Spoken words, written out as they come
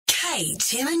Kate,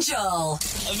 Tim and Joel.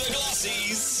 The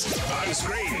Glossies. On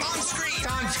screen. On screen.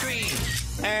 On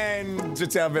screen. And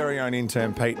it's our very own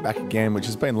intern Pete back again, which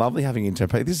has been lovely having intern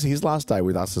Pete. This is his last day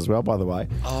with us as well, by the way.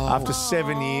 After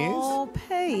 7 years. Oh,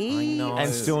 Pete. I know.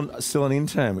 And still an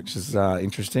intern, which is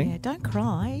interesting. Yeah, don't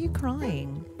cry. Are you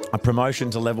crying? A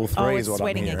promotion to level 3 is it's what I'm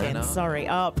sweating hearing. again. Sorry.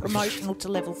 Oh, promotional to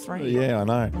level 3. Yeah, I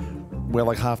know. Well,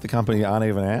 like half the company aren't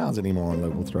even ours anymore on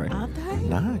level 3. Aren't they?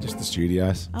 No, just the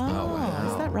studios. Oh,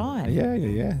 is that right? Yeah.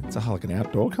 It's like an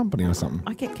outdoor company or something.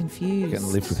 I get confused. Getting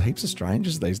to live with heaps of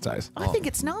strangers these days. I think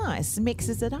it's nice.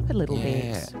 Mixes it up a little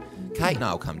bit. Kate and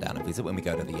I will come down and visit when we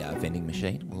go to the vending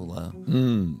machine. We'll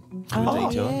Oh,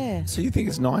 detour. yeah. So you think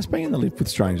it's nice being in the lift with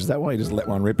strangers? Is that why you just let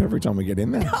one rip every time we get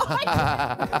in there?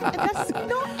 That's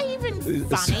not even funny.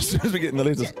 As soon as we get in the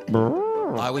lift, just...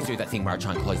 I always do that thing where I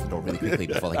try and close the door really quickly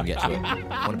before they can get to it.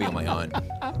 I want to be on my own.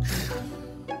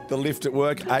 The lift at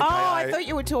work, a.k.a. Oh, I thought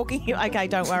you were talking. Okay,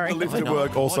 don't worry. The lift at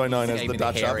work, also known as the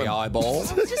Dutch hairy oven. eyeball.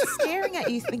 I was just staring at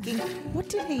you thinking, what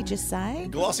did he just say?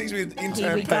 Glossies with Here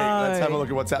intern we Pete. go. Let's have a look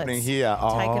at what's happening Let's here.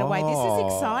 Take it away. This Oh.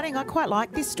 is exciting. I quite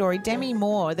like this story. Demi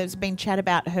Moore, there's been chat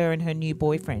about her and her new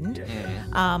boyfriend.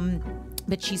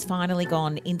 But she's finally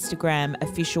gone Instagram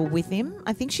official with him.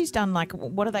 I think she's done like,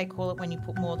 what do they call it when you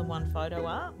put more than one photo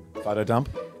up? Photo dump?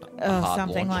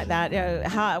 Something launch. like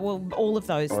that. Well, all of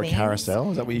those Or things. a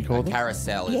carousel? Is that what you call them?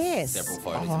 Carousel is Yes. several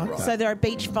photos in a row. So there are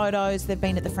beach photos. They've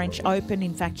been at the French Open.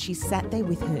 In fact, she sat there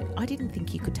with her. I didn't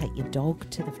think you could take your dog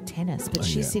to the tennis, but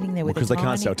she's sitting there with Because a they can't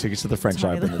tiny- sell tickets to the French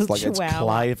tiny Open. It's little like it's chihuahua.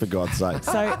 clay, for God's sake.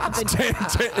 So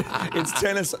It's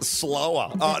tennis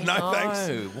slower. Oh, no, thanks.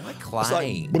 No, why It's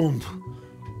clay? like, boom.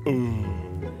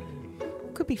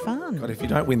 could be fun. But if you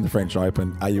don't win the French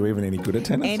Open, are you even any good at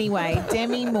tennis? Anyway,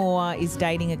 Demi Moore is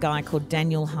dating a guy called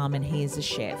Daniel Hum, and he is a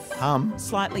chef. Hum?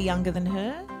 Slightly younger than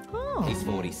her. Oh, He's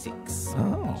 46.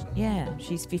 Oh. yeah,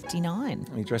 she's 59.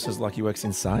 He dresses like he works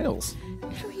in sales. No,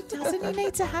 he doesn't. He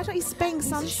needs a hat. He's being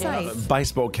sun safe.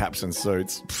 Baseball caps and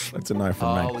suits. Pff, that's a no from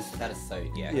Oh, me. is that a suit?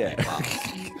 Yeah. Yeah. Class.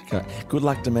 Okay. Good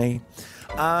luck to me.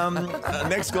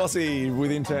 Next Glossy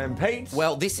with intern Pete.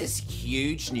 Well, this is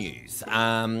huge news.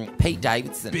 Pete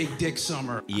Davidson. Big dick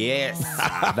summer. Yes,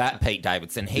 that Pete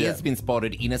Davidson. He has been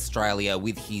spotted in Australia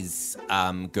with his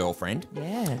girlfriend,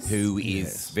 Yes. who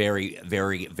is very,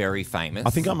 very, very famous. I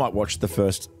think I might watch the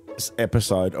first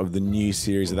episode of the new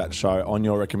series of that show on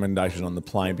your recommendation on the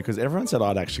plane because everyone said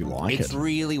I'd actually like it's it.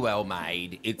 really well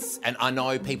made. And I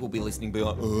know people will be listening, be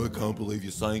like, "Oh, I can't believe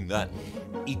you're saying that."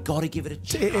 You got to give it a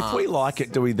chance. If we like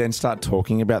it, do we then start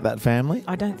talking about that family?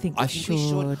 I don't think we I think we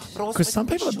should. Because some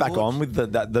people are back on with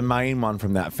the main one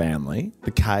from that family,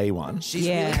 the K one. She's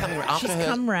really coming around after She's her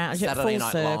come round. Saturday Full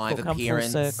Night circle. Live Come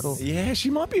appearance. full circle. Yeah, she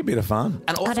might be a bit of fun.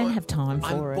 And also, I don't have time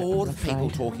for I'm it, bored I'm of people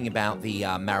afraid. talking about the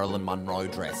Marilyn Monroe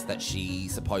dress that she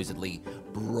supposedly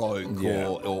broke, Yeah.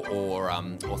 or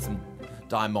some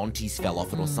diamantes fell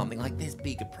off it or something. Like, there's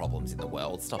bigger problems in the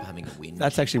world. Stop having a win.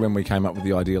 That's actually when we came up with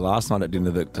the idea last night at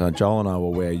dinner that Joel and I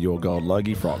will wear your gold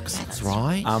Logie frocks. That's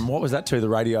right. What was that to? The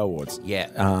Radio Awards. Yeah.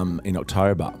 In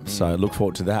October. So look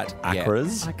forward to that. Yeah.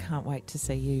 Acras. I can't wait to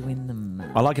see you in them.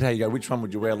 I like it how you go, which one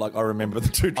would you wear? Like, I remember the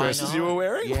two dresses you were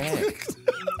wearing. Yeah.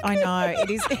 I know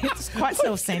it's quite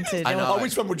self-centered. I know. Oh,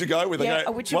 which one would you go with? I Yeah,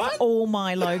 go, which what? of all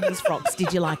my Logie's frocks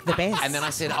did you like the best? And then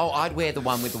I said, "Oh, I'd wear the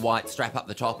one with the white strap up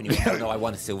the top," and you went, "Oh no, I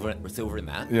want a silver in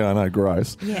that." Yeah, I know,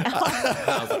 gross. yeah.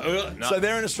 I was like, "Ugh, no." So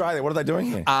they're in Australia. What are they doing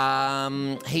here?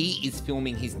 He is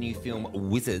filming his new film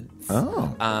Wizards.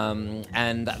 Oh.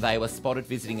 And they were spotted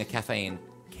visiting a cafe in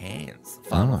Cairns.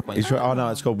 Far north Queensland. Oh, no,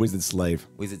 it's called Wizard Sleeve.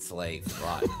 Wizard sleeve,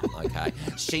 right? Okay.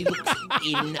 She looks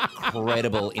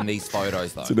incredible in these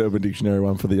photos, though. It's an Urban Dictionary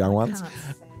one for the young ones.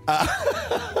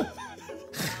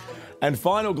 And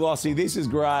final Glossy, this is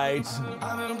great.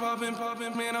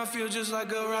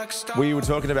 We were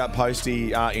talking about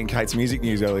Posty in Kate's music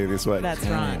news earlier this week. That's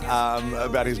right.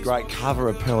 About his great cover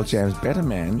of Pearl Jam's Better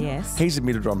Man. Yes. He's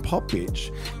admitted on Pop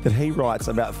Bitch that he writes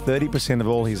about 30% of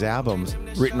all his albums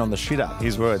written on the shitter.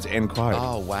 His words, end quote.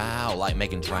 Oh, wow. Like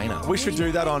Meghan Trainor. We should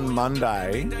do that on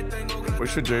Monday. We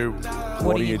should do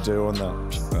What do you do on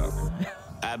the...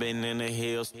 I've been in the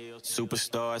hills,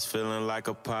 superstars feeling like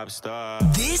a pop star.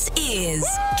 This is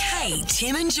Kate,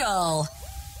 Tim and Joel.